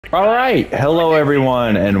All right, hello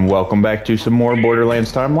everyone, and welcome back to some more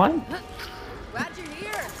Borderlands timeline. Glad you're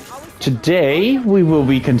here. Today we will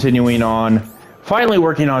be continuing on, finally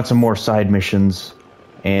working on some more side missions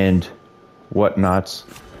and whatnots.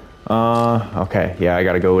 Okay, yeah, I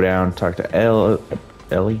gotta go down, talk to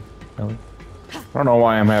Ellie. I don't know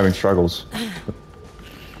why I'm having struggles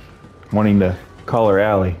wanting to call her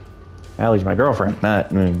Allie. Allie's my girlfriend,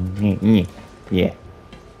 not yeah.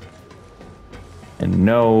 And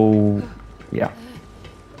no, yeah.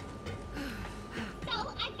 So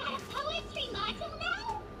I've got a poetry module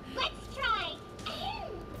now? Let's try.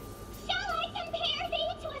 Shall I compare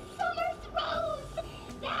thee to a summer's rose?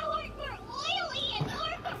 Thou art more oily and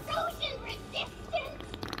more corrosion resistant.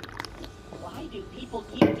 Why do people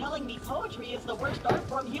keep telling me poetry is the worst art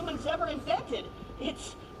form humans ever invented?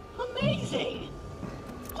 It's amazing.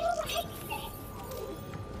 You like this?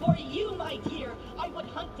 For you, my dear, I would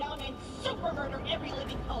hunt down and super murder every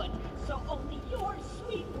living poet, so only your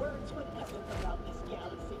sweet words would ever come out this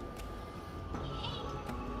galaxy.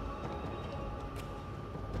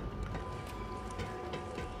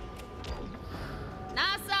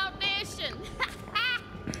 Nice audition.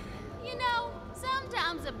 You know,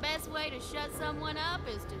 sometimes the best way to shut someone up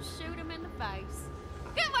is to shoot them in the face.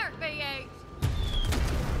 Good work, V8.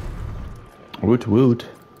 Woot woot.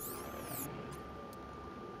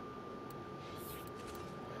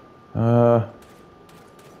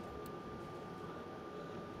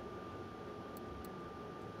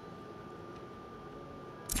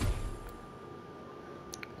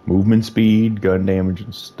 Movement speed, gun damage,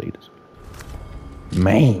 and status.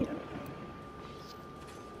 Man.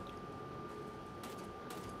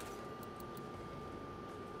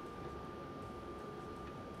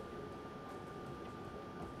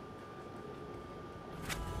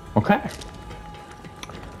 Okay.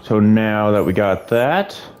 So now that we got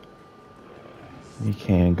that, we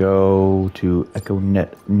can go to Echo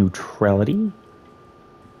Net neutrality.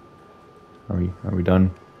 Are we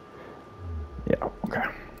done? Yeah, okay.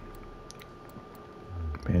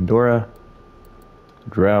 Pandora,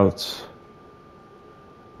 droughts.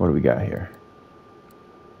 What do we got here?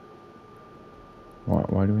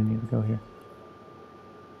 Why do we need to go here?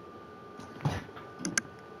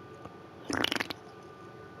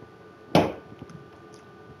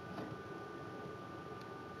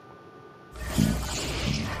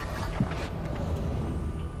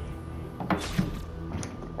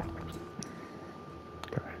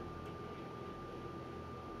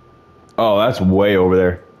 Oh, that's way over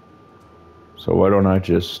there. So why don't I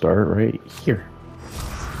just start right here?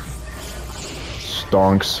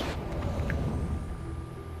 Stonks.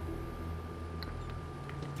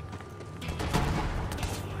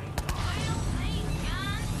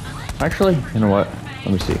 Actually, you know what?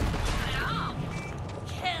 Let me see.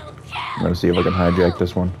 I'm gonna see if I can hijack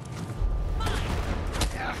this one.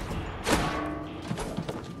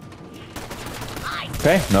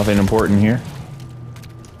 Okay, nothing important here.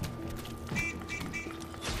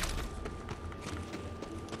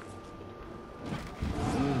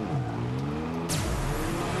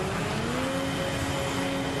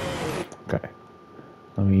 Okay,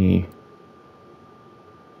 let me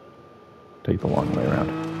take the long way around.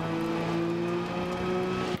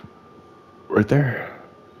 Right there.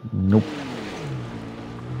 Nope.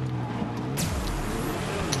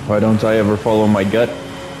 Why don't I ever follow my gut?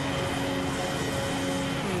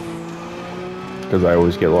 Because I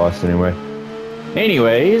always get lost anyway.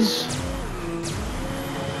 Anyways,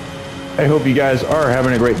 I hope you guys are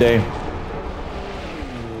having a great day.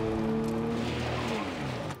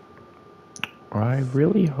 I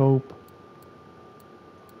really hope.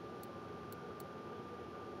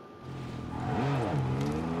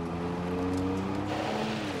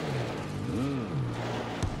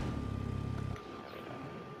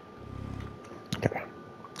 Okay.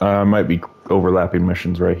 Might be overlapping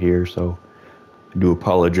missions right here, so I do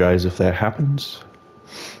apologize if that happens.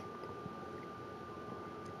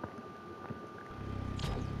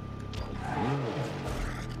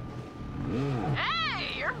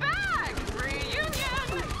 Hey, you're back!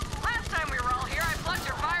 Reunion! Last time we were all here, I plugged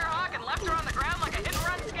your firehawk and left her on the ground like a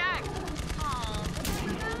hit-and-run skag.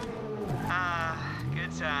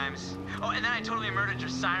 Good times. Oh, and then I totally murdered your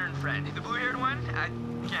siren friend. The blue-haired one? I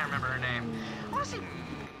can't remember her name. I want to say...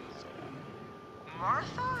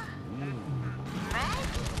 Martha? Meg?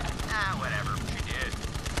 Whatever. She did.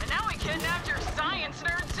 And now we kidnapped your science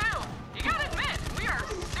nerd, too. You gotta admit, we are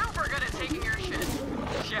super good at taking your shit.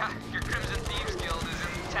 Yeah, your Crimson Thieves Guild is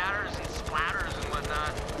in tatters and splatters and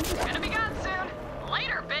whatnot. Gonna be gone soon.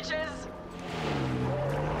 Later, bitches.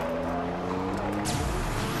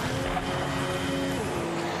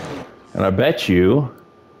 And I bet you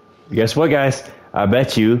Guess what, guys? I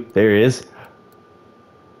bet you there is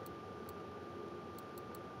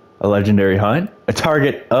a legendary hunt, a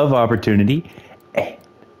target of opportunity, and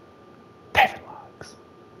pivot logs.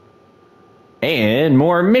 And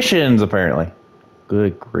more missions, apparently.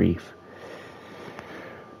 Good grief.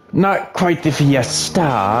 Not quite the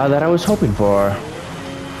fiesta that I was hoping for.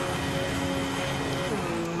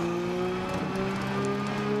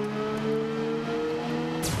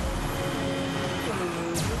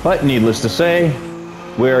 But needless to say,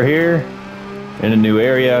 we are here in a new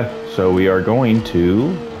area, so we are going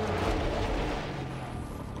to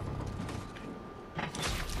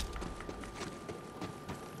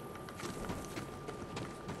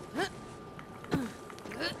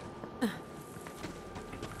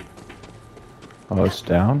oh, it's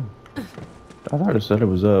down? I thought it said it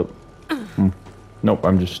was up. Nope,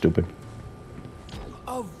 I'm just stupid.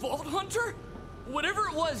 A vault hunter? Whatever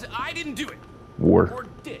it was, I didn't do it. War. Or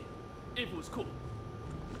did, if it was cool.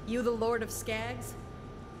 You the Lord of Skags?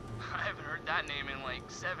 I haven't heard that name in like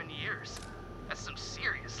 7 years. That's some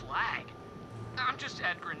serious lag. I'm just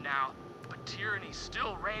Edgren now, but tyranny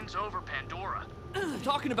still reigns over Pandora.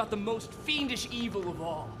 Talking about the most fiendish evil of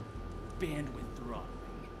all. Bandwidth throttling.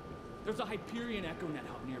 There's a Hyperion EchoNet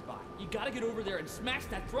hub nearby. You gotta get over there and smash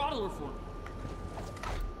that throttler for me.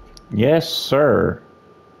 Yes, sir.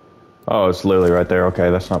 Oh, it's literally right there. Okay,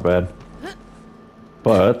 that's not bad.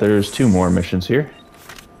 But there's 2 more missions here.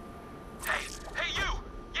 Hey you!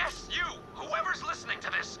 Yes, you! Whoever's listening to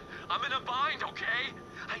this, I'm in a bind, okay?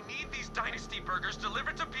 I need these Dynasty burgers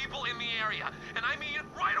delivered to people in the area, and I mean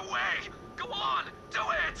right away! Go on, do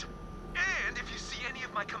it! And if you see any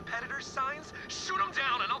of my competitors' signs, shoot them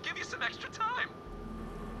down and I'll give you some extra time.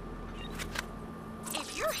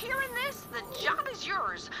 If you're hearing this, the job is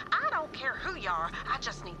yours. I don't care who you are. I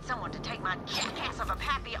just need someone to take my jackass of a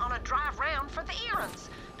pappy on a drive round for the errands.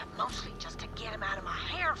 But mostly just to get him out of my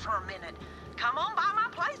hair for a minute. Come on by my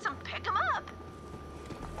place and pick him up.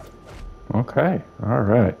 Okay,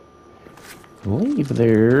 alright. I believe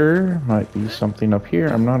there might be something up here.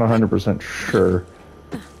 I'm not 100% sure.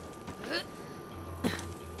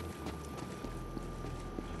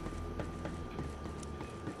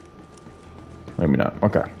 Maybe not.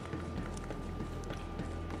 Okay.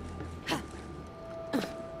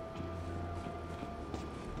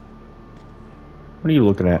 What are you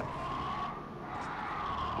looking at?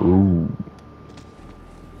 Ooh.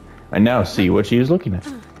 I now see what she is looking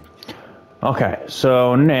at. Okay,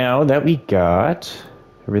 so now that we got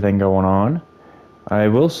everything going on, I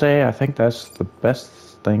will say I think that's the best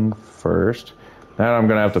thing first. That I'm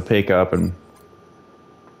gonna have to pick up and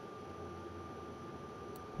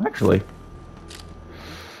actually,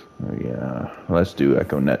 oh yeah, let's do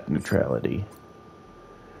EchoNet neutrality.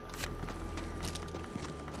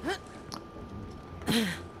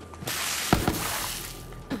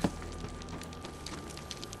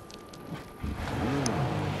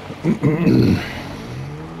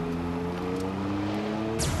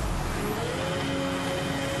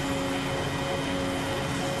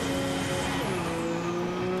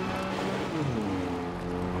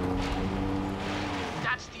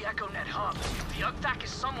 That's the EchoNet hub. The UGVAC is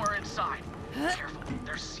somewhere inside. Careful,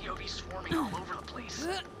 there's COV swarming all over the place.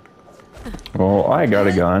 Well, I got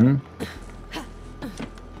a gun.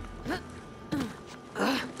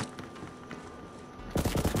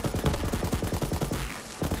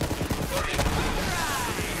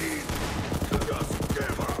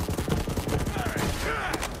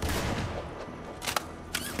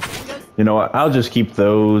 You know what? I'll just keep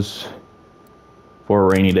those for a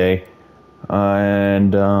rainy day.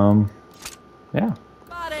 Yeah.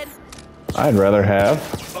 Spotted. I'd rather have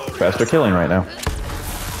faster killing right now.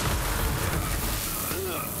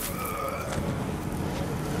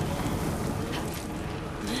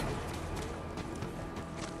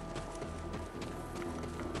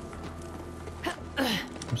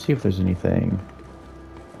 Let's see if there's anything.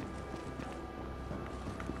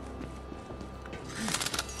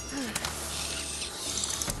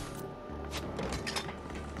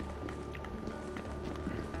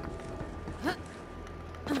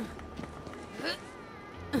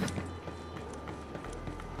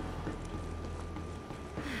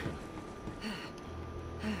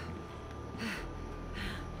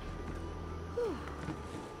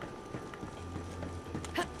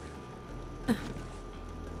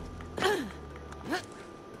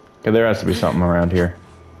 Okay, there has to be something around here.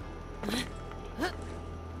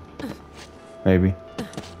 Maybe.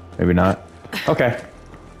 Maybe not. Okay.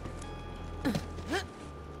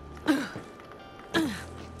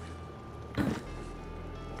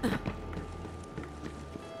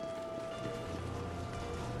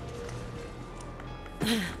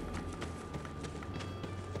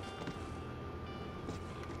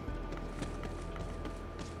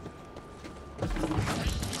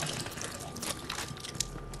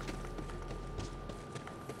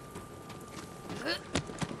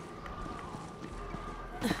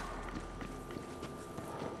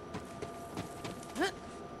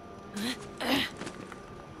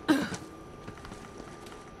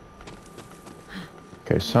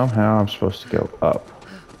 Okay, somehow I'm supposed to go up.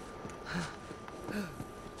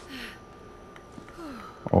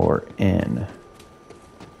 Or in.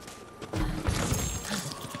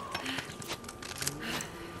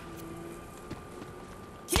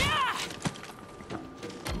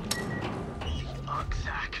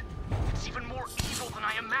 Ugzak. It's even more evil than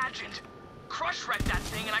I imagined. Crush wrecked that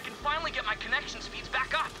thing and I can finally get my connection speeds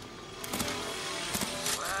back up.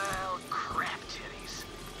 Well, crap titties.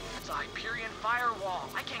 It's a Hyperion firewall.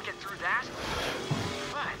 I can't get through that.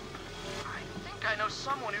 But I think I know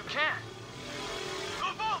someone who can.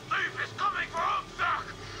 The Vault Thief is coming for Ugzak,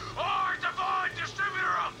 our divine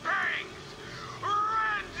distributor of pings!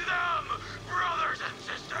 Rend them, brothers and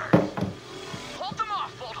sisters! Hold them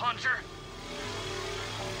off, Vault Hunter!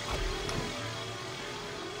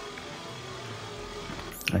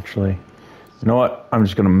 Actually, you know what? I'm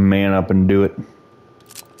just gonna man up and do it.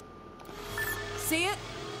 See it?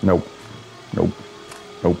 Nope. Nope.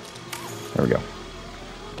 Nope. There we go.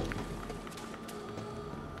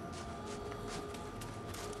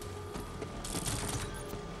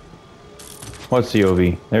 What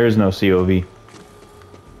COV? There is no COV.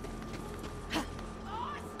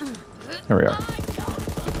 There we are.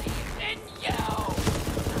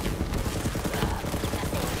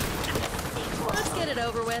 Let's get it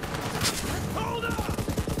over with.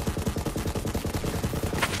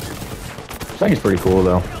 This thing is pretty cool,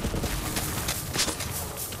 though.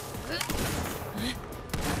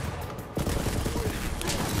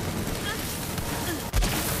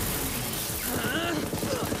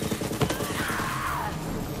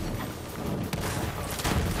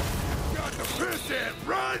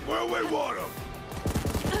 Right where we want them.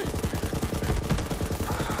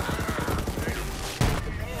 The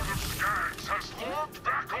Lord of Skags has logged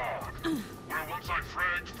back on. Where once I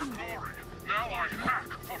fragged for glory, now I hack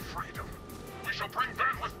for freedom. We shall bring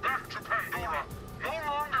bandwidth back to Pandora. No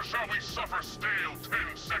longer shall we suffer stale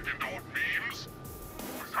 10-second-old memes.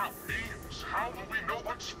 Without memes, how will we know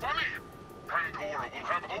what's funny? Pandora will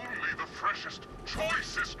have only the freshest,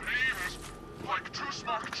 choicest memes, like Two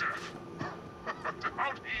Smock Jeff.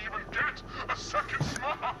 How'd he even get a second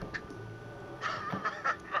smock?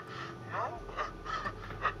 No?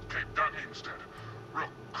 Okay, that means dead. Real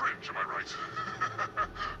cringe, am I right?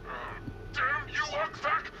 Damn you,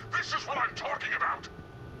 Ugzak! This is what I'm talking about!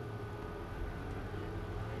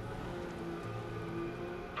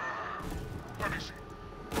 Let me see.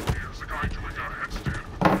 Here's the guy doing a headstand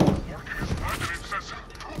with a fork in his butt and it says,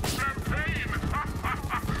 "Poop champagne!"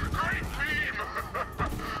 Great meme!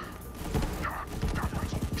 That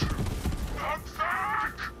one's old too.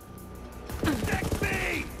 Ugzak! Next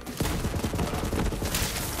me!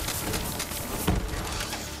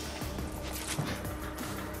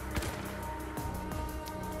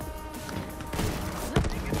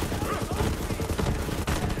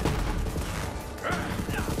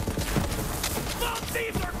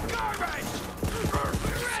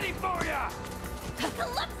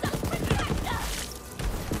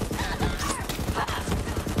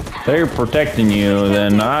 They're protecting you,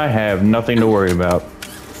 then I have nothing to worry about.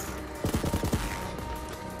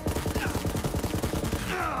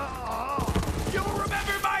 You'll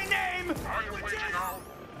remember my name! I am waiting now.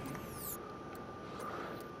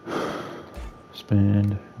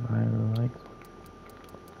 Spend I like.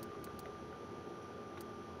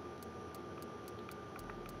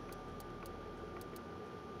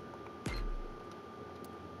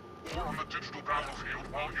 We're on the digital battlefield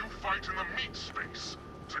while you fight in the meat space.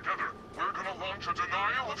 Together, we're gonna launch a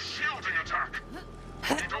denial of shielding attack.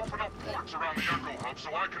 We need to open up ports around the Echo Hub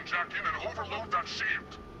so I can jack in and overload that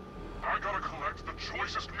shield. I gotta collect the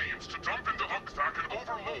choicest memes to dump into Ugzak and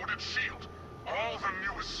overload its shield. All the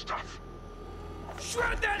newest stuff.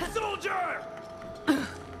 Shred that soldier!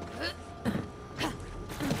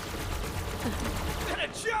 Gonna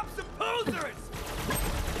chop some posers!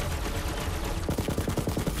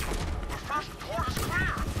 The first port is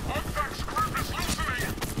clear! Ugzak's grip is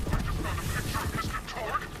loosening! I just found a picture of Mr.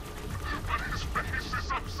 Torg, but his face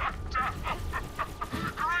is upside down!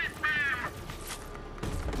 Great meme!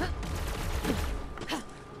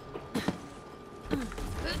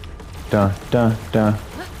 Dun dun dun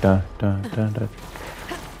dun dun dun dun.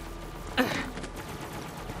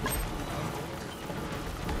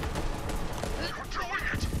 You're doing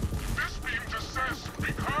it! This beam just says,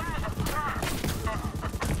 become a crab!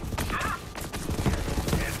 Sure?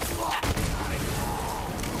 It's locked!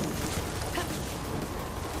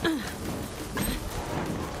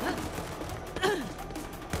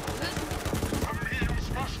 The memes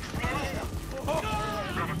must flow!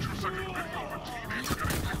 Got a 2-second video of a teenager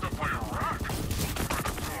getting picked up by a rat! Kind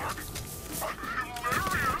of dark.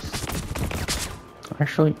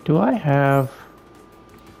 Actually, do I have...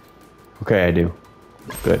 Okay, I do.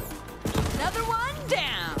 Good. Another one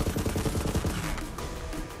down.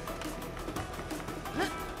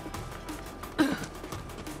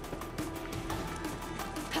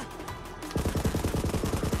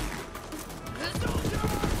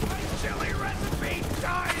 Chili recipe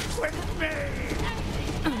dies with me!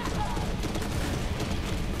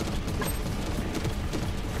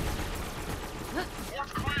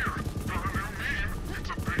 What's clear? Got a new meme. It's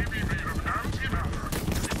a baby made of antimatter. It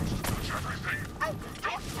will just touch everything. No,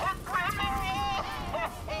 don't hurt Grandma!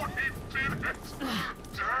 Oh, he did it!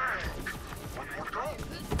 Dang! One more to go.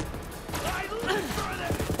 I live for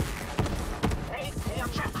this! All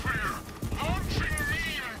ports are clear. Launching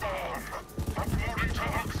meme bomb. Uploading to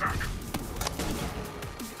Hugsack.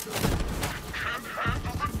 Can't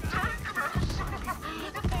handle the dankness.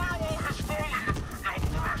 The firewall has fallen. Now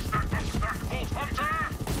thrash that Hugsack, Vault Hunter.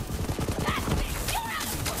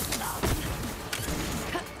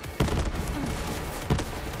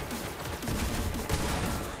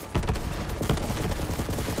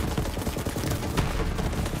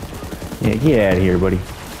 Yeah, get out of here, buddy.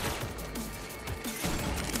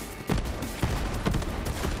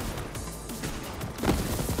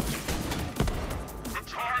 The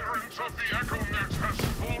tyrant of the EchoNet has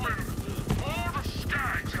fallen. Lord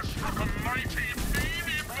Skaggs has struck a mighty,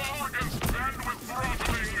 meany blow against bandwidth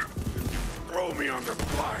throttling. Throw me under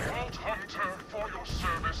fire. Vault Hunter, for your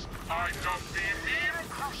service, I dub thee Meme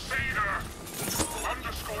Crusader.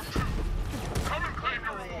 _2. Come and claim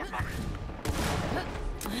your reward money.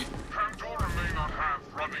 Pandora may not have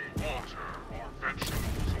running water, or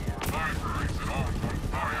vegetables, or libraries that aren't on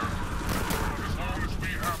fire. But as long as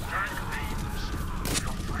we have dank memes, we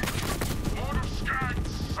are free. Lord of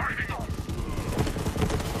Skaggs signing off.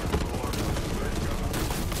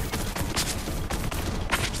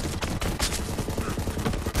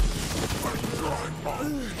 I'm drawing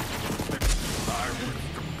bombs. I was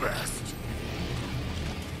the best.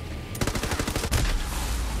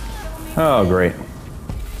 Oh, great.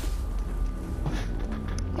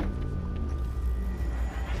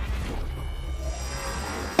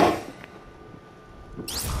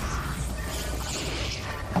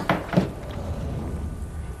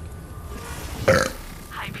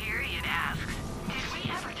 Hyperion asks, did we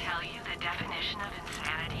ever tell you the definition of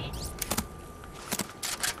insanity?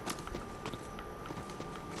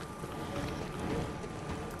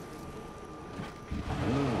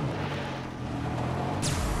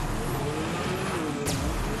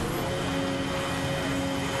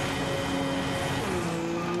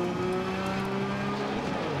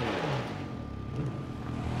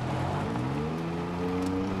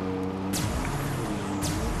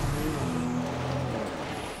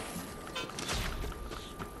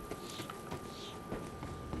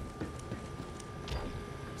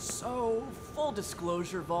 So, full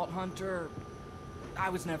disclosure, Vault Hunter, I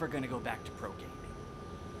was never gonna go back to pro gaming.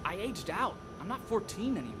 I aged out. I'm not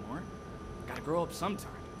 14 anymore. Gotta grow up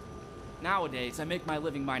sometime. Nowadays, I make my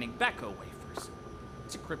living mining Becco wafers.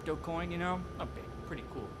 It's a crypto coin, you know? A big, pretty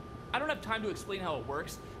cool. I don't have time to explain how it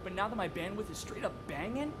works, but now that my bandwidth is straight up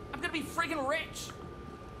banging, I'm gonna be friggin' rich!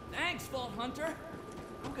 Thanks, Vault Hunter!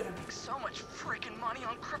 I'm gonna make so much freaking money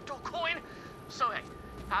on crypto coin! So hey,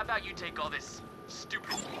 how about you take all this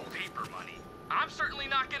stupid paper money? I'm certainly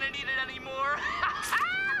not gonna need it anymore!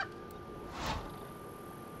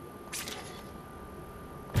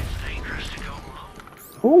 Dangerous to go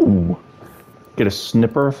alone. Ooh. Get a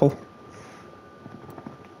snipperful.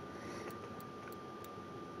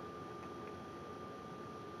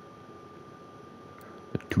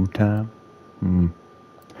 The 2-time.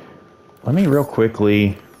 Let me real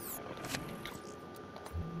quickly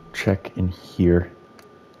check in here.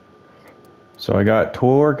 So I got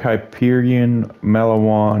Torg, Hyperion,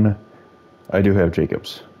 Malawan. I do have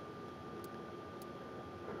Jacobs.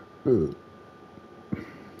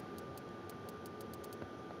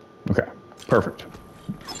 Okay, perfect.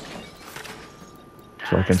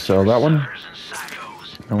 So I can sell that one.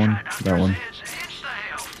 That one, that one.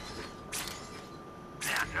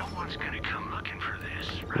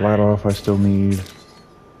 Light off, I still need.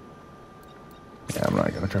 Yeah, I'm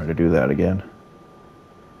not gonna try to do that again.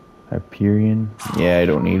 Hyperion. Yeah, I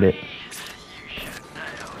don't need it.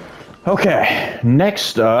 Okay,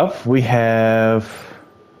 next up we have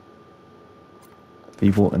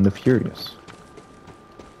Evil and the Furious.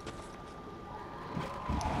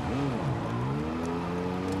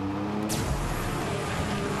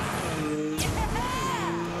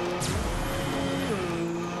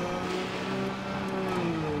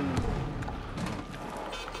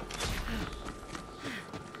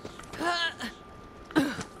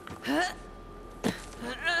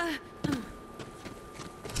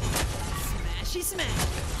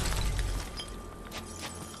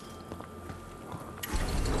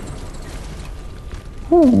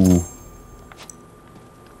 Ooh.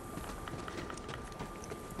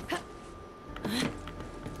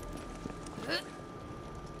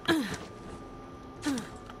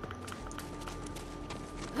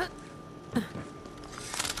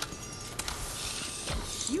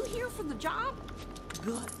 You here for the job?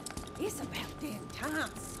 Good. It's about damn time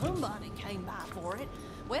somebody came by for it.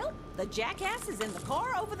 Well, the jackass is in the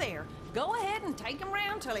car over there. Go ahead and take him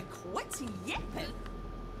round till he quits yapping.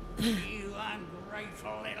 You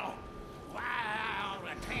ungrateful little... Why, I ought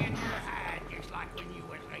to tan your hide just like when you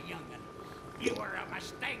was a young'un. You were a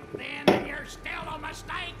mistake then, and you're still a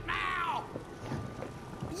mistake now!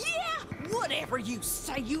 Yeah, whatever you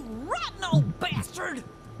say, you rotten old bastard!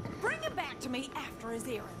 Bring him back to me after his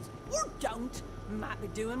errands. Or don't. Might be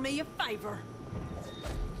doing me a favor.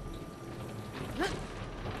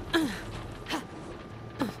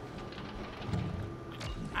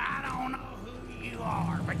 I don't know who you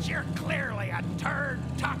are, but you're clearly a turd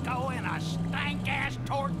taco in a stank-ass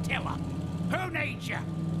tortilla. Who needs you?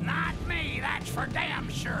 Not me, that's for damn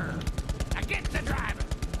sure. Now get to driving.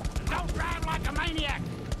 And don't drive like a maniac.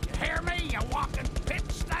 You hear me, you walking pit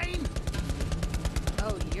stain?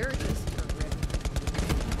 Oh, you're just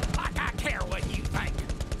terrific. Like I care what you think.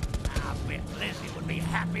 I bet Lizzie would be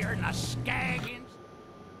happier than a skag in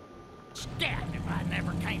scat if I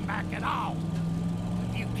never came back at all.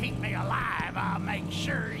 If you keep me alive, I'll make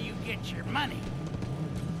sure you get your money.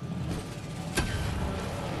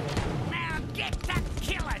 Now get to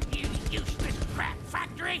killing, you useless crap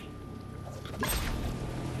factory!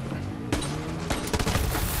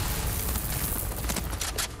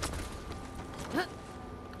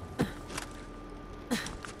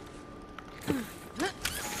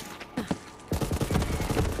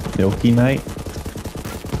 Milky Night?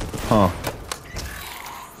 Huh.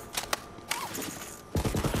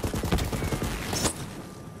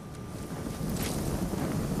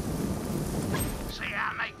 See,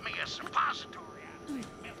 I make me a suppository out of this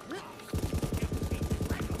milk. You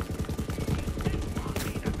do want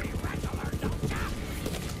me to be regular, don't ya?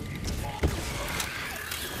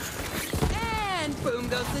 And boom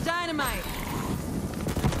goes the dynamite.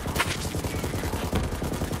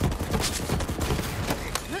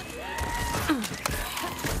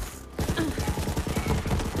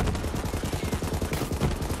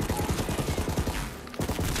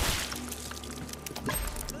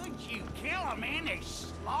 Could you kill a man any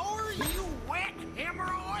slower, you wet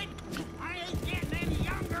hemorrhoid? I ain't getting any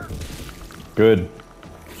younger. Good.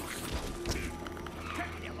 Took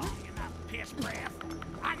you long enough, piss breath.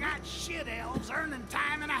 I got shit elves earning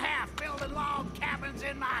time and a half building log cabins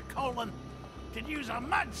in my colon. Could use a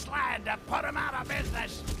mudslide to put 'em out of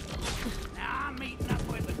business. Now I'm meeting up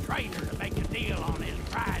with a trader to make a deal on his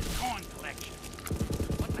prize coin collection.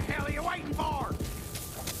 What the hell are you waiting for?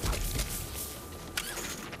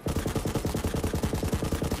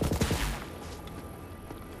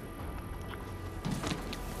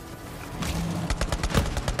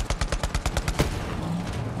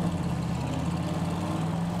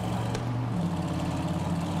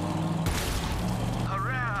 A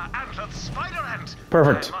rare antlered spider ant.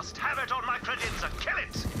 Perfect. I must have it on my credenza. Kill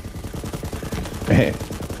it.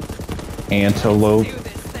 Antelope. Do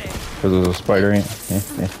this thing. Because of the spider ant. Yeah.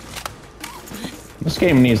 This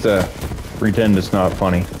game needs to pretend it's not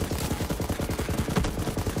funny.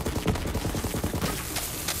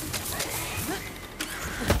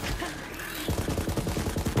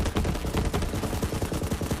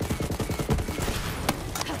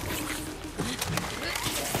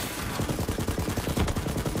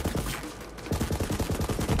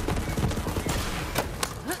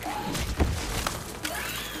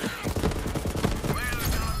 Well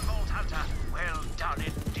done, Vault Hunter. Well done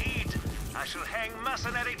indeed. I shall hang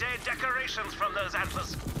mercenary day decorations from those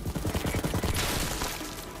antlers.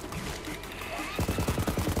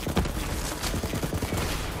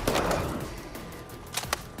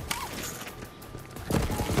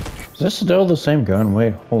 Is this still the same gun?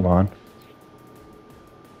 Wait, hold on.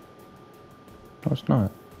 No, it's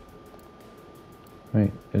not.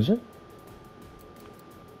 Wait, is it?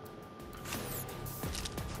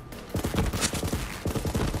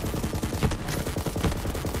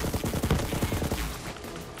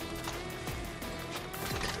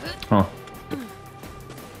 Huh.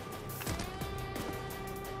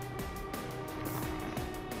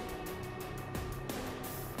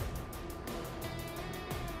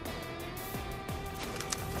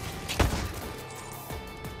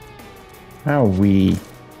 How we...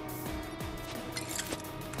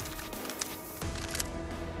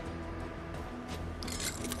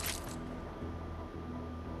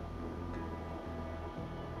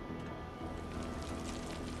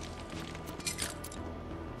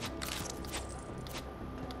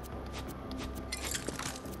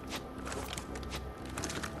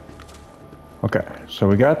 Okay, so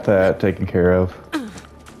we got that taken care of.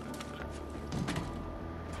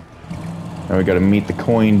 Now we gotta meet the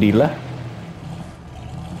coin dealer.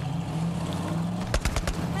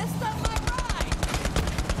 Messed up my ride.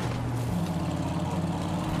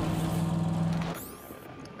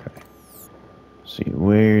 Okay. Let's see,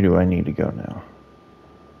 where do I need to go now?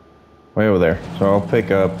 Way over there. So I'll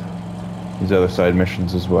pick up these other side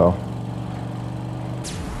missions as well.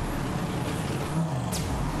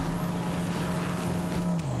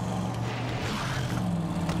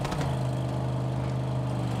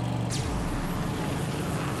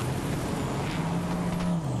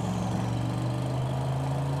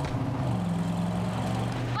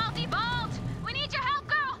 Baldy Bolt! We need your help,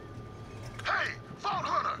 girl! Hey, Vault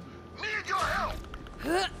Hunter! Need your help!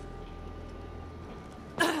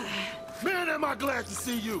 Man, am I glad to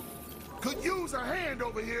see you. Could use a hand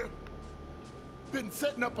over here. Been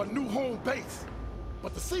setting up a new home base.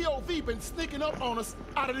 But the COV been sneaking up on us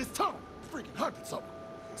out of this tunnel. Freaking hundreds of them.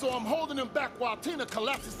 So I'm holding them back while Tina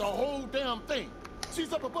collapses the whole damn thing.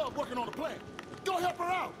 She's up above working on a plan. Go help her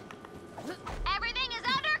out. Everything is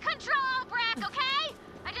under control, Brack, okay?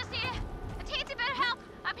 I just need a teensy bit of help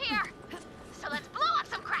up here. So let's blow up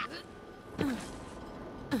some crap.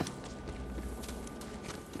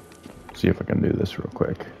 See if I can do this real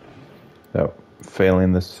quick. Without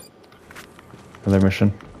failing this other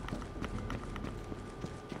mission.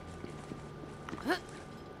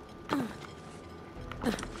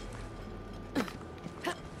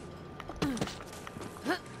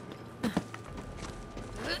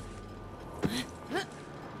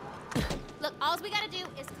 Look, all we gotta do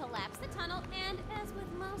is collapse the tunnel, and as with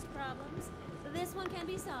most problems, this one can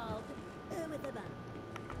be solved with a bump.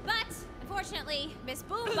 But, unfortunately, Miss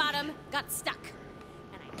Boom Bottom got stuck.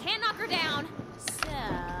 And I can't knock her down, so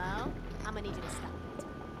I'm gonna need you to stop it.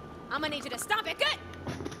 I'm gonna need you to stop it. Good!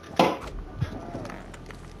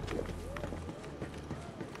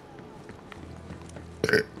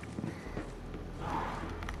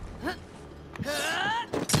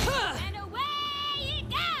 And away it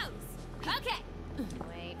goes! Okay.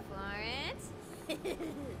 Wait for it.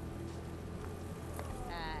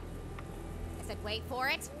 I said wait for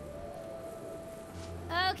it.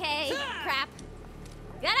 Okay, crap.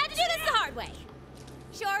 Gonna have to do this the hard way.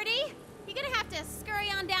 Shorty, you're gonna have to scurry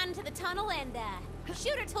on down into the tunnel and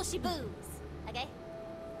shoot her till she booms. Okay?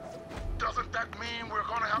 Doesn't that mean we're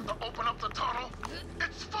gonna have to open up the tunnel?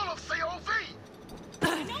 It's full of COV!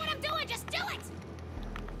 I know what I'm doing, just do it!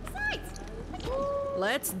 Besides,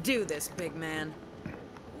 Let's do this, big man.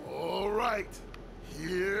 All right,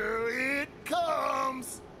 here it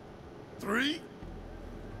comes. 3,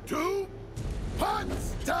 2, punch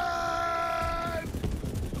time!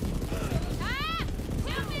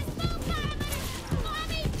 shoot Miss Boom Bottom for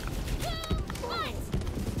me! Boom, what?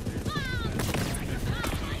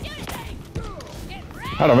 Get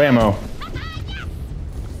ready! Out of ammo. Yes!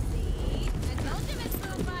 See, I told you Miss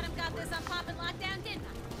Boom Bottom got this on pop and lockdown, didn't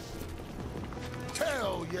I?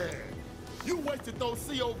 Hell yeah! You wasted those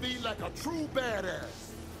COV like a true badass.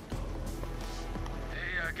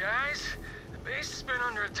 Hey, guys. The base has been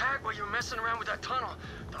under attack while you were messing around with that tunnel.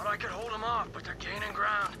 Thought I could hold them off, but they're gaining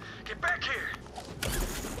ground. Get back here!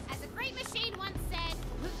 As a great machine once said,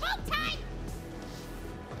 boom time!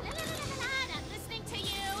 La la la la la la, not listening to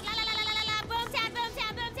you. La la la la la la, boom town, boom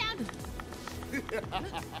town, boom town.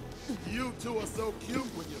 You two are so cute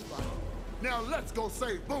when you fight. Now let's go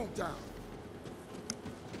save Boomtown.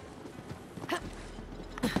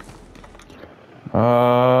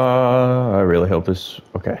 I really hope this...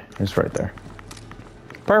 Okay, it's right there.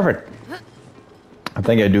 Perfect. I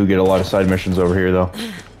think I do get a lot of side missions over here, though.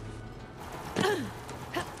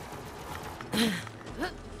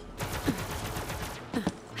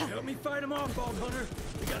 Help me fight him off, Vault Hunter.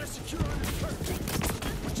 We gotta secure on this turret.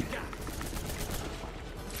 What you got?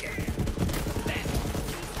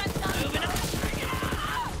 Moving up.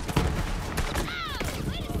 Oh,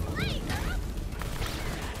 way to slay, girl.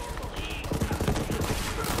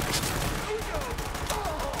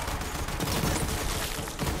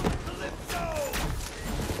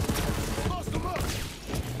 Bust them up.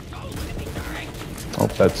 Oh,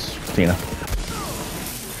 that's Tina.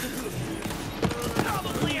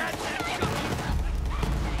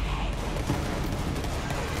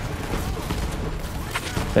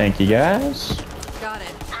 Thank you, guys. Got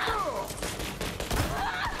it.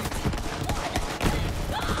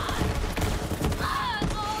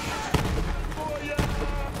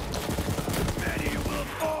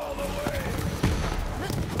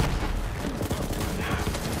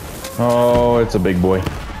 Oh, it's a big boy.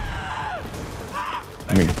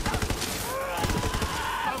 I mean, I'm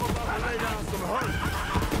about to lay down some hurt.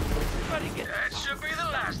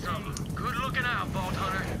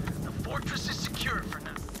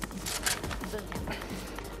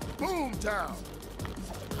 Boomtown.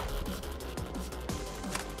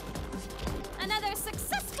 Another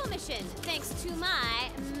successful mission, thanks to my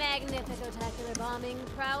magnificotacular bombing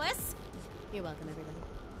prowess. You're welcome,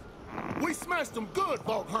 everybody. We smashed them good,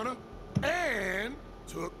 Vault Hunter, and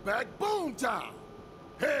took back Boomtown.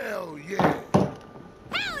 Hell yeah!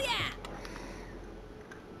 Hell yeah!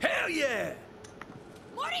 Hell yeah!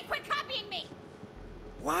 Morty, quit copying me!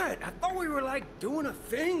 What? I thought we were like doing a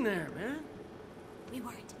thing there, man. We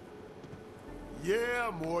weren't.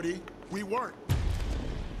 Yeah, Morty, we weren't.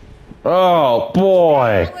 Oh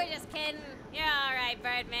boy. We're just kidding. You're all right,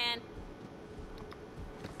 Birdman.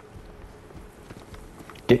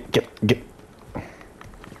 Get.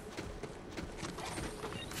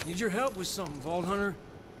 Need your help with something, Vault Hunter.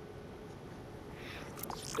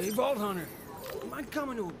 Hey, Vault Hunter, you mind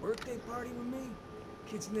coming to a birthday party with me?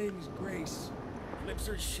 Kid's name is Grace. Flips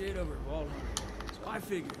her shit over Vault Hunter. So I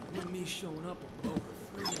figured you and me showing up will blow her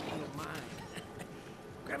free little mind.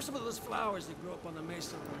 Grab some of those flowers that grow up on the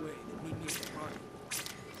mesa on the way. They meet me at the party.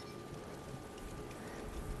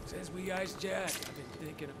 Since we iced Jack, I've been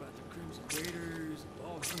thinking about the Crimson Raiders and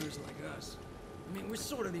Vault Hunters like us. I mean, we're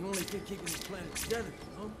sort of the only thing keeping this planet together,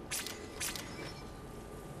 you know?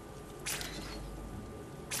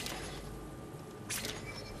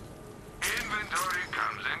 Inventory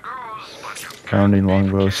comes and goes, but you Pounding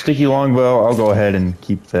longbow. Sticky longbow, I'll go ahead and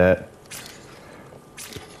keep that.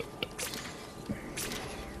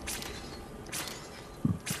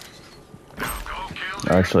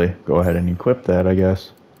 Actually, go ahead and equip that, I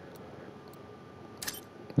guess.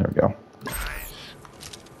 There we go.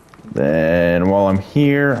 Then, while I'm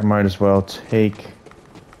here, I might as well take...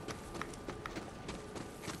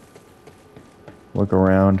 Look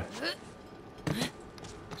around.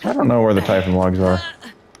 I don't know where the Typhon logs are.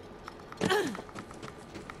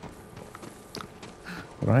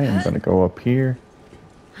 But I am going to go up here.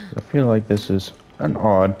 I feel like this is an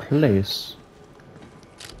odd place.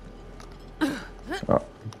 Oh,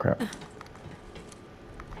 crap.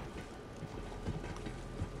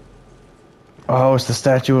 Oh, it's the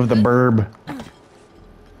statue of the burb.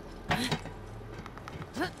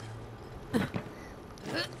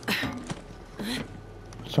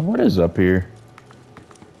 So what is up here?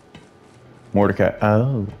 Mordecai.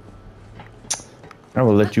 Oh. I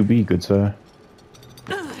will let you be, good sir.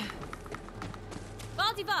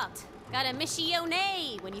 Vaulty Vault. Got a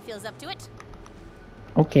missione when he feels up to it.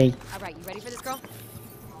 Okay. Alright, you ready for this, girl?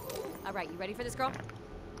 Alright, you ready for this, girl?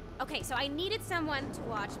 Okay, so I needed someone to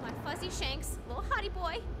watch my fuzzy Shanks, little hottie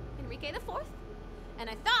boy, Enrique IV. And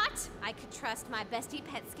I thought I could trust my bestie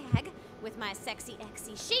pet Skag with my sexy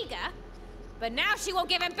exy Shiga, but now she won't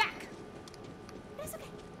give him back. But it's okay.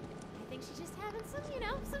 I think she's just having some,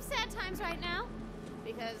 some sad times right now.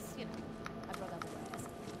 Because, I broke up with her ass.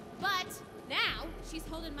 But now she's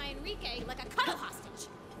holding my Enrique like a cuddle hostage.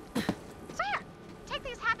 So here, take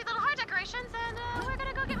these happy little heart decorations and we're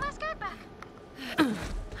gonna go get my Skag back.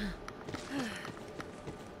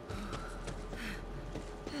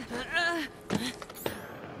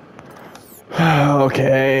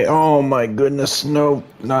 Okay, oh my goodness, no,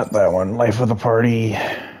 not that one. Life of the party.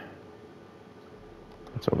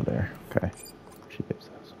 It's over there. Okay. She gives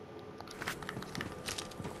this.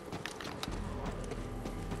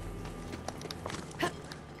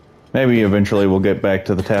 Maybe eventually we'll get back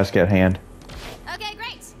to the task at hand. Okay,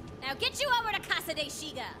 great. Now get you over to Casa de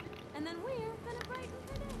Shiga. And then we're gonna brighten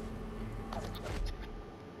her day.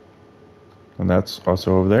 And that's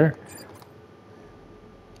also over there.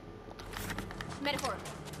 Metaphorical.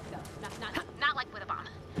 No, Not like with a bomb.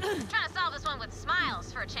 Trying to solve this one with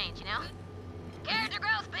smiles for a change, you know? Character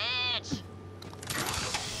growth, bitch!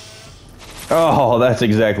 Oh, that's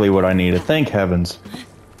exactly what I needed. Thank heavens.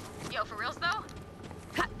 Yo, for reals though?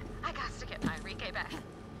 I got to get my Enrique back.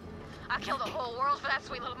 I killed the whole world for that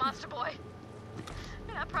sweet little monster boy.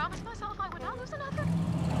 And I promised myself I would not lose another.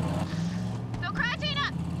 No cry,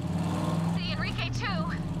 Tina! See, Enrique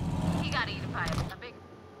too. He got eaten by a big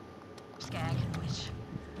Skag, which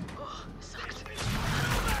sucked.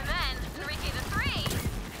 And then Enrique III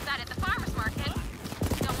died at the farmer's market.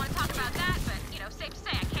 Don't want to talk about that, but safe to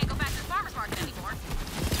say I can't go back to the farmer's market anymore.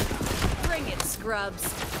 Bring it, scrubs.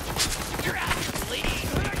 You're out, please.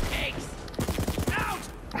 Thanks. Out!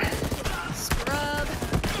 Scrub.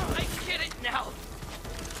 I get it now.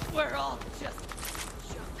 We're all just...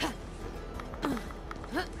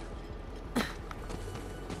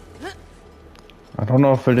 I don't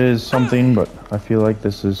know if it is something, but I feel like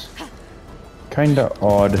this is kinda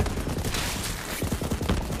odd.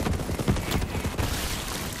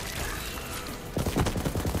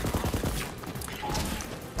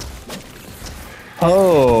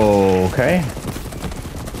 Oh, okay.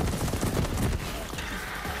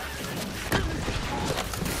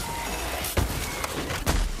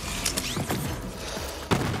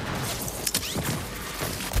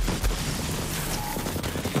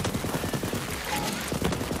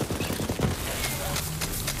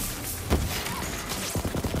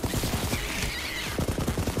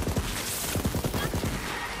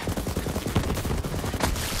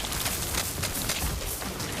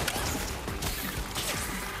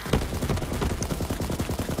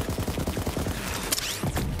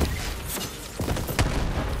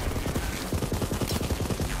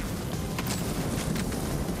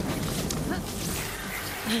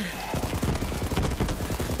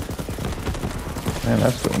 Man,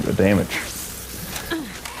 that's doing good damage.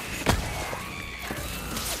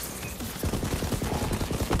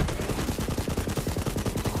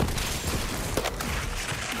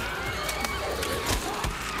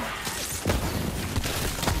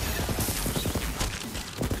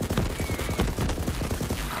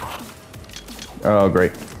 Oh,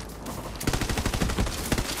 great.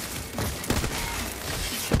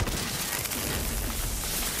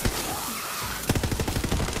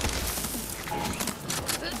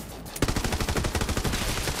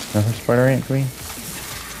 Nothing spider ant for me?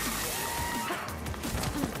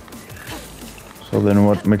 So then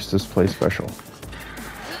what makes this place special?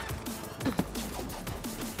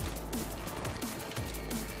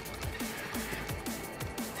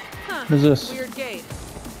 Huh. What is this? Weird gate.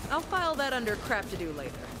 I'll file that under crap to do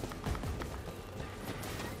later.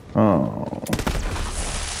 Oh.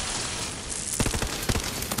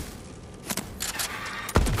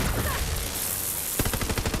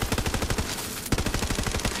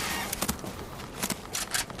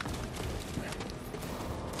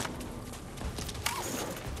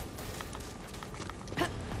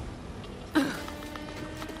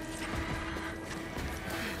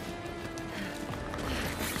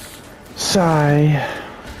 Sigh.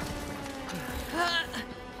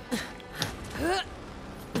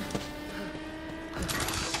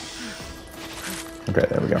 Okay,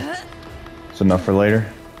 there we go. It's enough for later.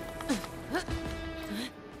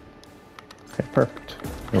 Okay, perfect.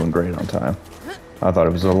 Doing great on time. I thought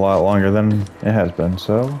it was a lot longer than it has been,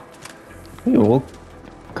 so we will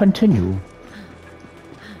continue.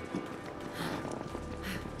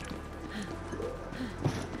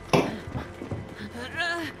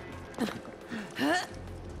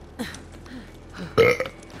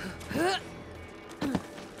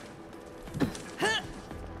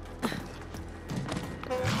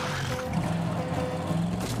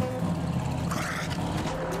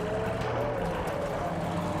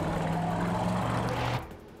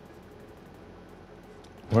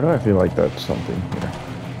 Why do I feel like that's something here?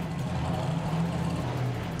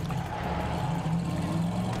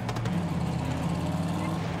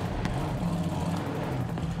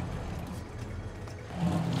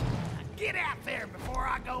 Get out there before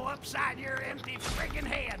I go upside your empty friggin'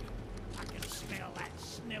 head. I can smell that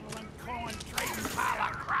sniveling, coin trading pile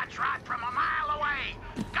of crotch rot from a mile away.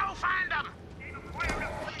 Go find them.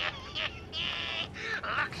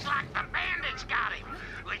 Looks like the bandits got him,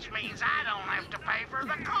 which means I don't have to pay for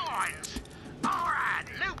the coins. All right,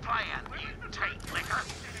 new plan. You take liquor.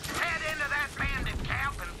 Head into that bandit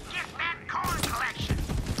camp and get that coin collection.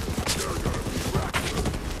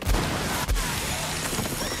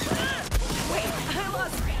 Wait, I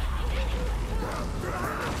lost.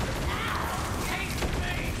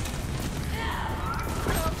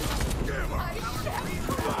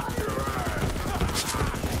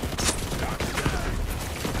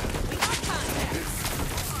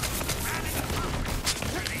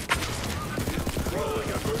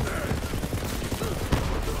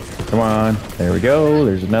 Come on. There we go.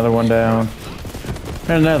 There's another one down.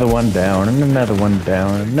 And another one down. And another one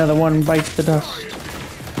down. And another one bites the dust.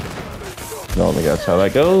 I don't think that's how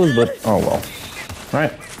that goes, but oh well.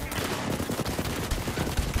 Right.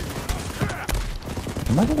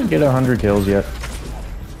 Am I gonna get 100 kills yet?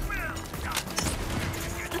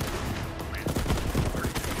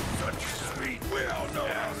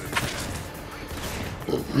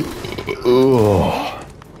 Ugh.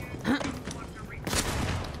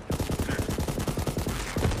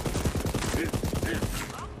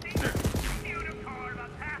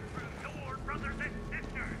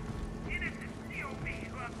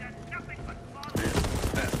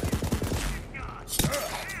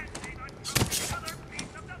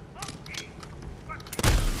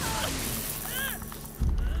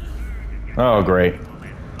 Oh, great.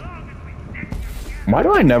 Why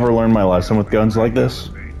do I never learn my lesson with guns like this?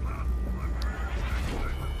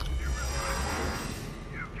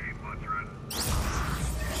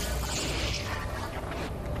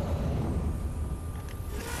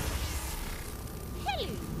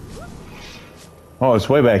 Oh, it's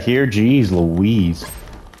way back here? Jeez Louise.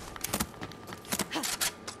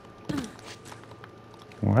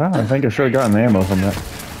 Wow, I think I should have gotten the ammo from that.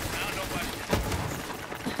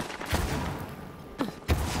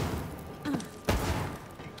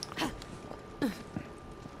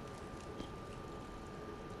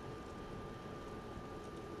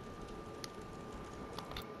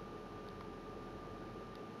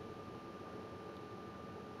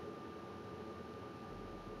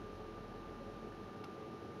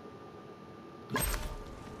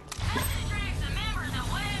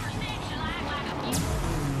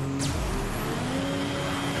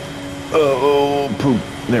 Oh, poop.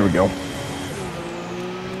 There we go.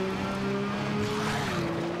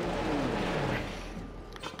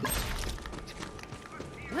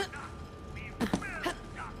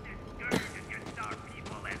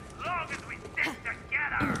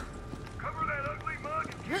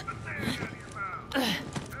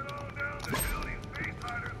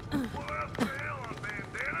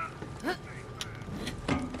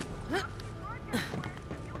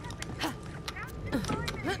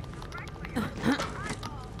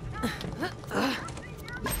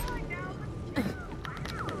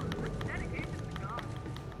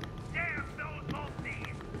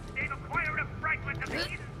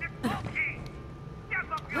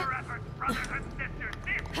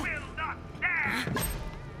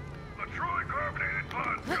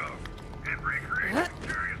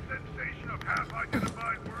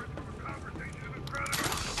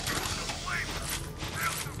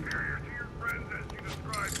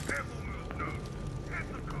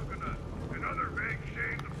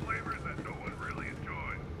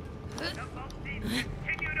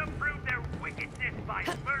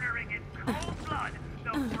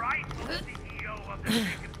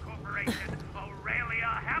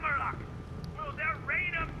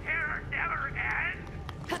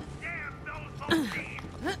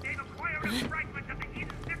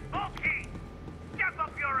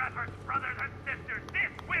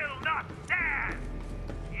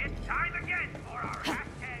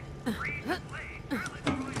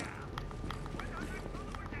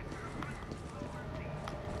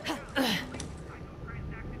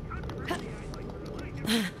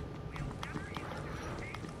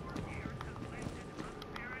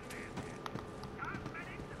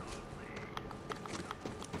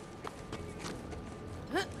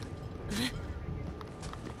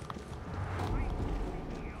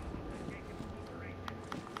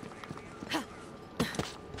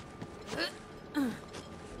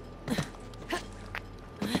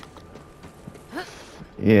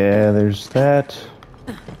 Yeah, there's that.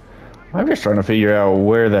 I'm just trying to figure out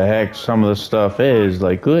where the heck some of the stuff is.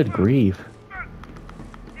 Like, good grief.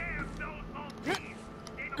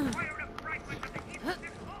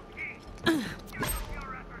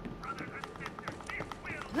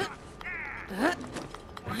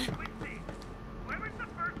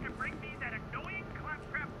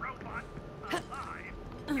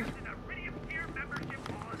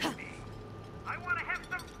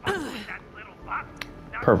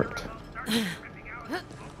 Perfect. Yes!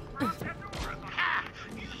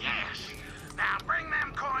 Now bring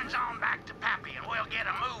them coins on back to Pappy and we'll get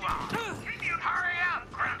a move on. Hurry up,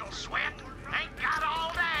 Grundle Sweat. Ain't got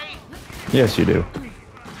all day. Yes, you do.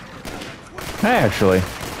 Actually,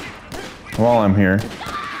 while I'm here.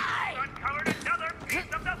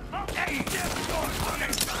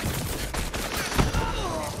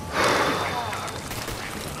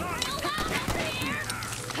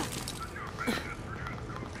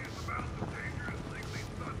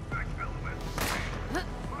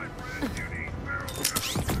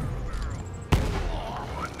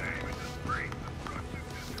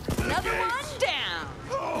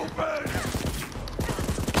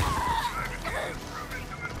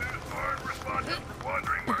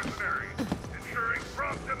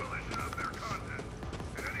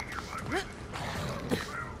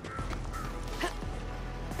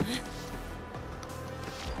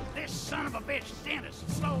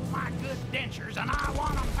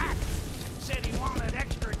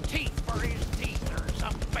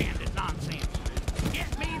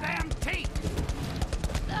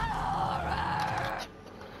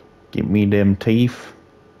 Give me them teeth.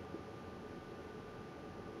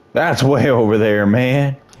 That's way over there,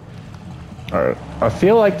 man. Alright, I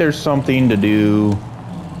feel like there's something to do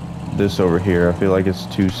this over here. I feel like it's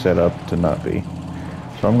too set up to not be.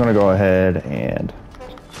 So I'm gonna go ahead and...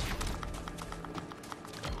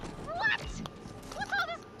 What? What's all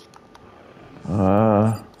this?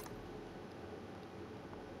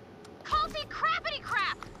 Culty crappity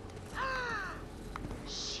crap!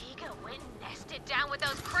 Shiga went and nested down with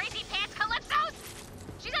those crazy pants Calypsos?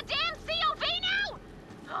 She's a damn COV now?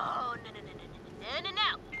 Oh, no.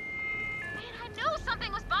 Man, I knew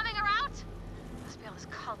something was bumming her out. Must be all this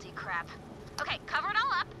culty crap. Okay, cover it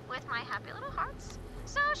all up with my happy little hearts.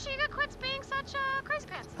 So Shiga quits being such crazy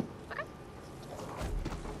pants. Okay?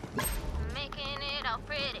 Making it all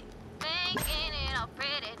pretty. Making it all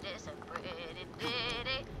pretty. This a pretty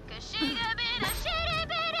ditty. Cause Shiga been a shitty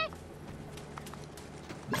bitty.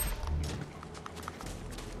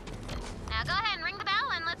 Now go ahead and ring the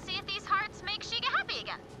bell and let's see if these hearts make Shiga happy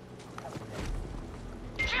again.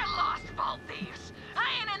 Get lost, vault thieves!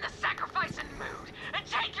 I ain't in the sacrificing mood, and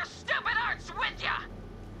take your stupid arts with ya!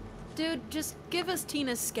 Dude, just give us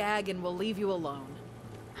Tina's skag and we'll leave you alone.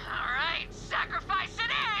 Alright, sacrifice it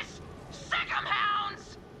is! Sick 'em,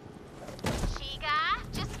 hounds! Chica,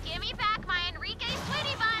 just give me back my Enrique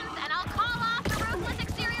Sweetie Buns and I'll call off the ruthless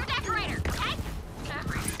exterior decorator, okay?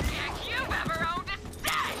 Every skag you've ever owned is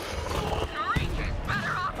dead! Enrique's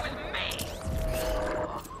better off with me!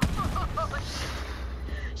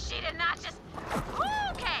 She did not just...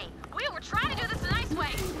 Okay, we were trying to do this a nice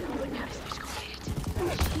way. But now this bitch gonna get it.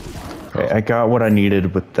 Okay, I got what I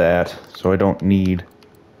needed with that, so I don't need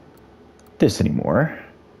this anymore.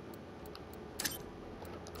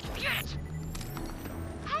 Get it!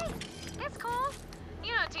 Hey, it's cool.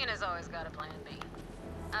 You know Tina's always got a plan B.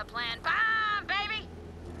 A plan bomb, baby!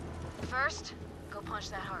 First, go punch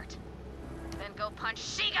that heart. Then go punch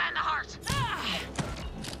Shiga in the heart!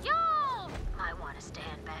 Y'all might want to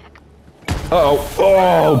stand back. Uh-oh.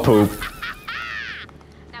 Oh, poop.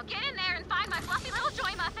 Now get in there and find my fluffy little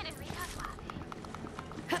joy muffin and Rika Suave.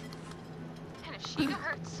 And if Shiga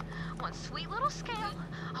hurts one sweet little scale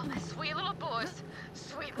of that sweet little boy's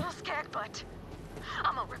sweet little skag butt,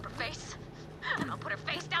 I'm gonna rip her face. I'm gonna put her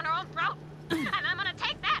face down her own throat. And I'm gonna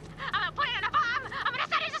take that. I'm gonna put it in a bomb. I'm gonna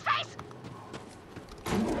set it in his face.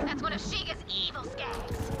 That's one of Shiga's evil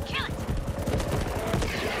skags. Kill it.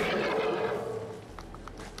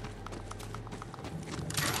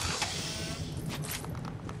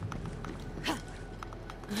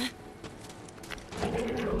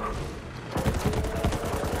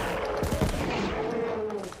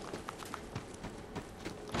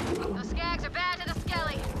 Those skags are bad to the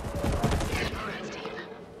skelly. Oh, that's deep.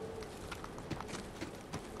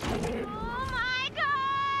 Oh my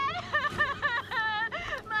god!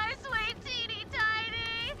 My sweet teeny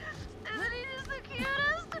tiny! Isn't he just the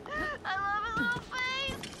cutest? I love his little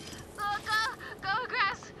face!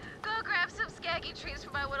 Go grab some skaggy treats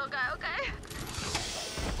for my little guy, okay?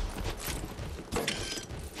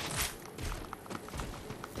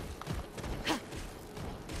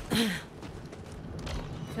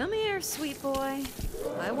 Come here, sweet boy.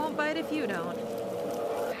 I won't bite if you don't.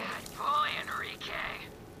 Bad boy, Enrique.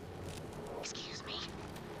 Excuse me?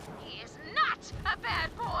 He is not a bad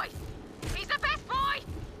boy. He's the best boy.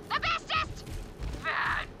 The bestest.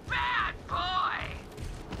 Bad, bad boy.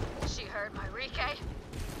 She heard my Enrique.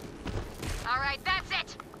 All right, that's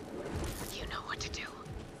it. You know what to do.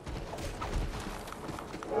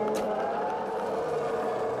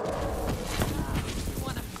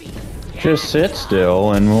 Just sit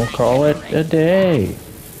still and we'll call it a day.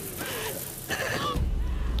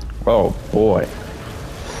 Oh, boy.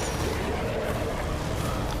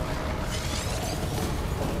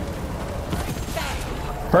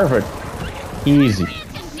 Perfect. Easy.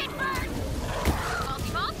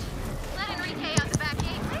 Multi-bolt, let Enrique out the back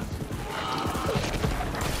gate, please.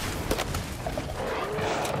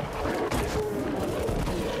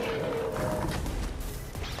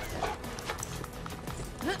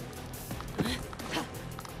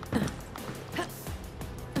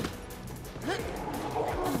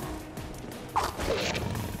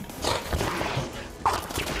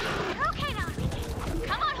 Okay now, Enrique.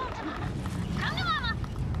 Come on home to Mama. Come to Mama.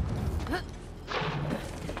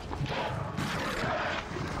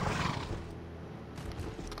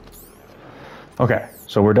 Okay,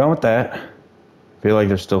 so we're done with that. Feel like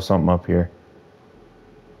there's still something up here.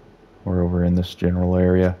 We're over in this general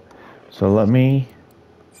area. So let me...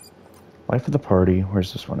 Life of the party.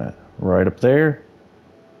 Where's this one at? Right up there.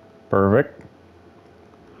 Perfect.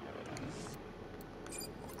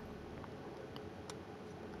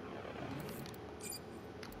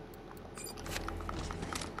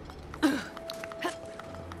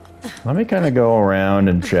 Let me kind of go around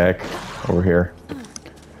and check over here.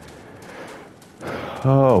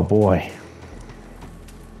 Oh boy.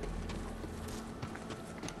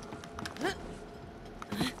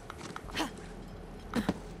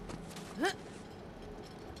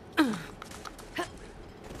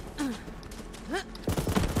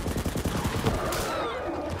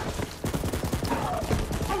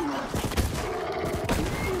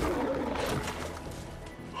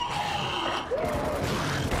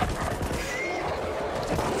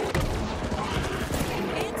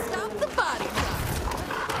 Can't stop the body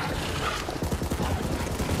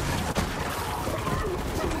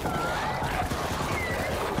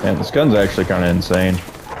Man, this gun's actually kind of insane.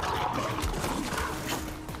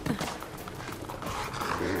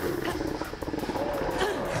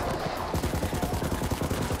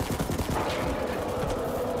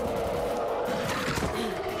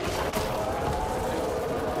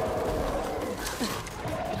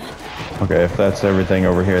 Okay, if that's everything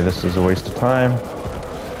over here, this is a waste of time.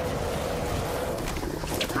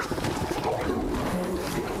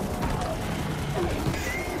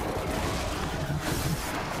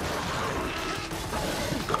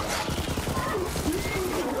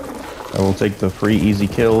 take the free easy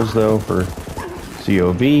kills though for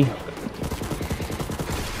COV.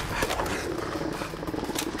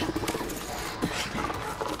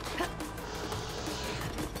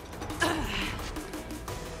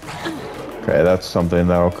 Okay, that's something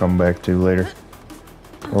that I'll come back to later.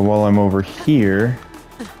 But while I'm over here...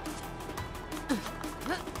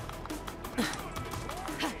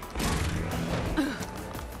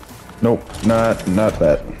 Nope, not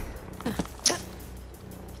that.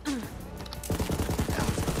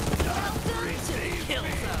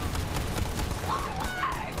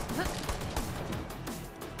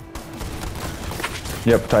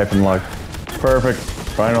 Yep, typing lock. Perfect.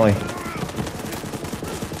 Finally.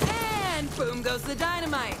 And boom goes the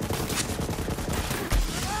dynamite.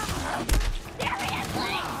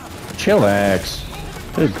 Chillax.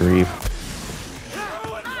 Good grief.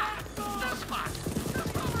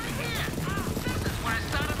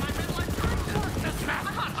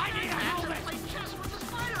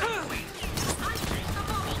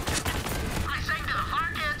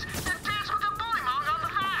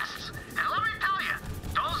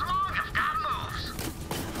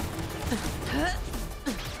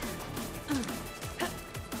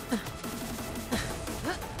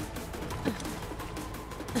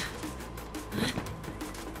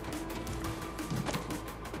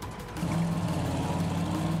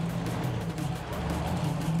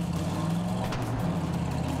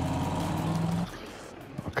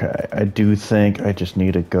 Okay, I do think I just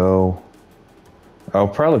need to go. I'll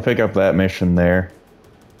probably pick up that mission there.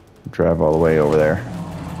 Drive all the way over there.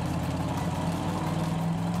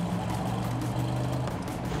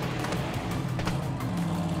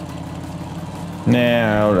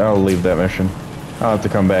 Nah, I'll leave that mission. I'll have to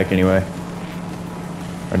come back anyway.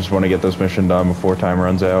 I just want to get this mission done before time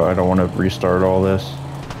runs out. I don't want to restart all this.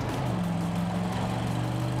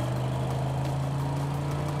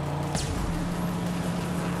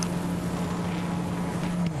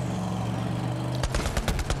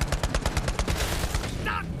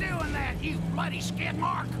 Not doing that, you bloody skid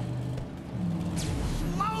mark!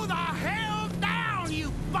 Slow the hell down,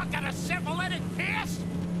 you bucket of syphilitic piss!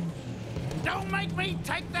 Don't make me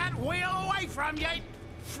take that wheel away from you,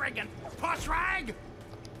 friggin' puss rag!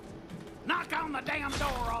 Knock on the damn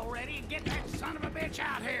door already and get that son of a bitch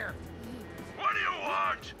out here! What do you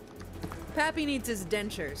want? Pappy needs his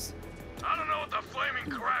dentures. I don't know what the flaming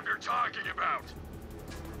crap you're talking about.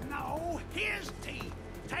 No, his teeth!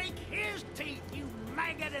 Take his teeth, you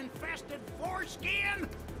maggot-infested foreskin!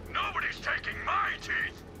 Nobody's taking my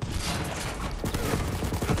teeth!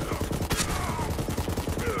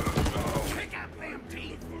 Pick up them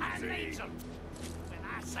teeth! I need them! When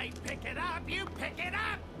I say pick it up, you pick it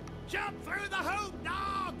up! Jump through the hoop,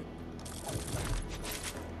 dog!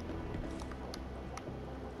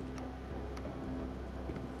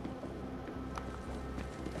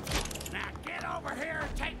 Now get over here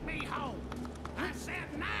and take me home! I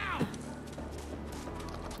said now!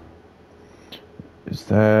 Is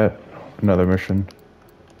that another mission?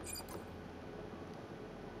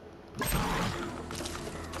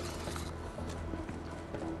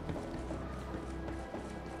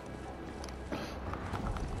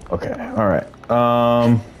 Okay, alright.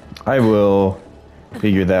 I will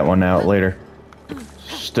figure that one out later.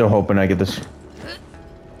 Still hoping I get this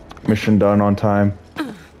mission done on time.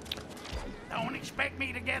 Don't expect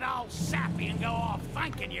me to get all sappy and go off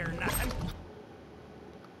thinking you're nothing.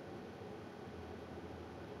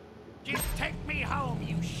 Just take me home,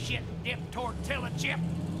 you shit-dipped tortilla chip.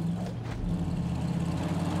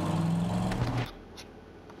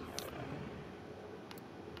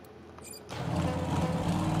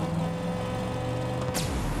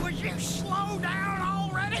 Would you slow down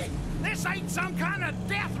already? This ain't some kind of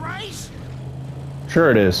death race. Sure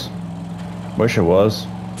it is. Wish it was.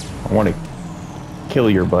 I want to kill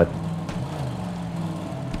your butt.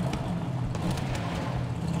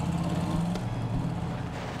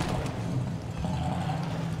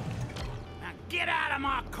 Now get out of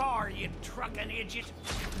my car, you truckin' idiot.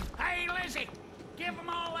 Hey, Lizzie, give them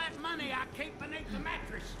all that money I keep beneath the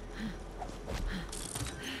mattress.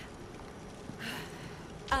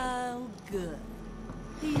 Oh, good.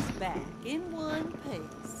 He's back in one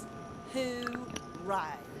piece.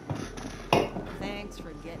 Hooray. Thanks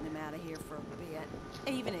for getting him out of here for a bit.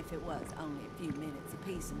 Even if it was only a few minutes of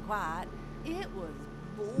peace and quiet, it was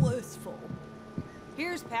blissful.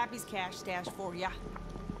 Here's Pappy's cash stash for ya.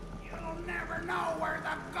 You'll never know where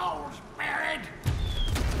the gold's buried.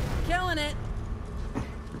 Killing it.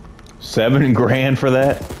 7 grand for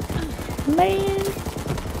that? Man.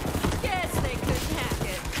 Guess they couldn't hack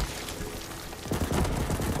it.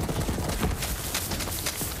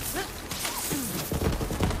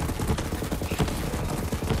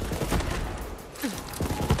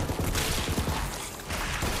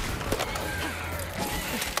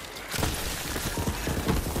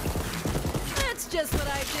 That's what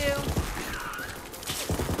I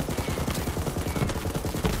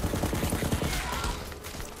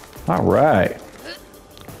do. All right.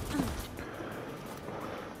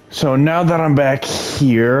 So now that I'm back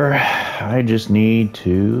here, I just need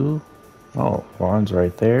to... Oh, Vaughn's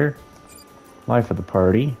right there. Life of the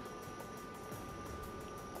party.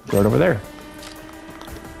 Right over there.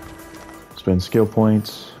 Spend skill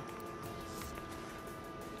points.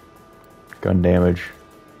 Gun damage.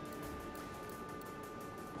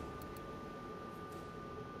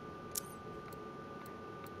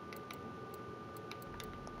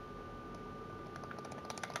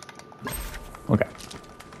 Okay.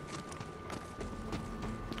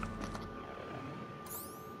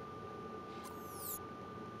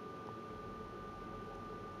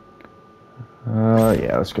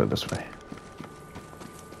 Yeah, let's go this way.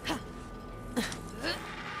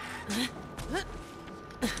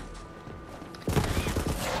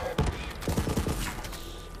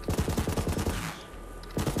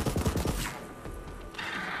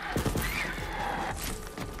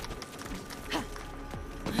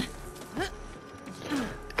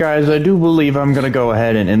 Guys, I do believe I'm gonna go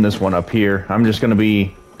ahead and end this one up here. I'm just gonna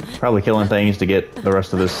be probably killing things to get the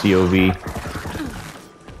rest of this COV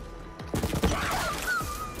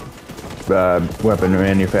weapon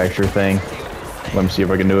manufacturer thing. Let me see if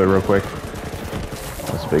I can do it real quick.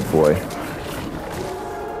 That's a big boy.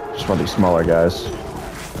 Just one of these smaller guys.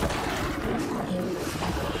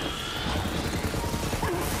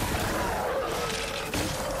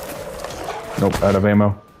 Nope, out of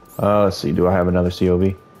ammo. Let's see, do I have another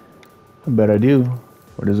COV? I bet I do.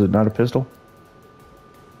 What is it, not a pistol?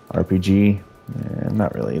 RPG?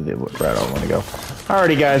 Not really the route I want to go.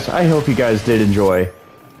 Alrighty guys, I hope you guys did enjoy.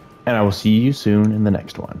 And I will see you soon in the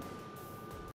next one.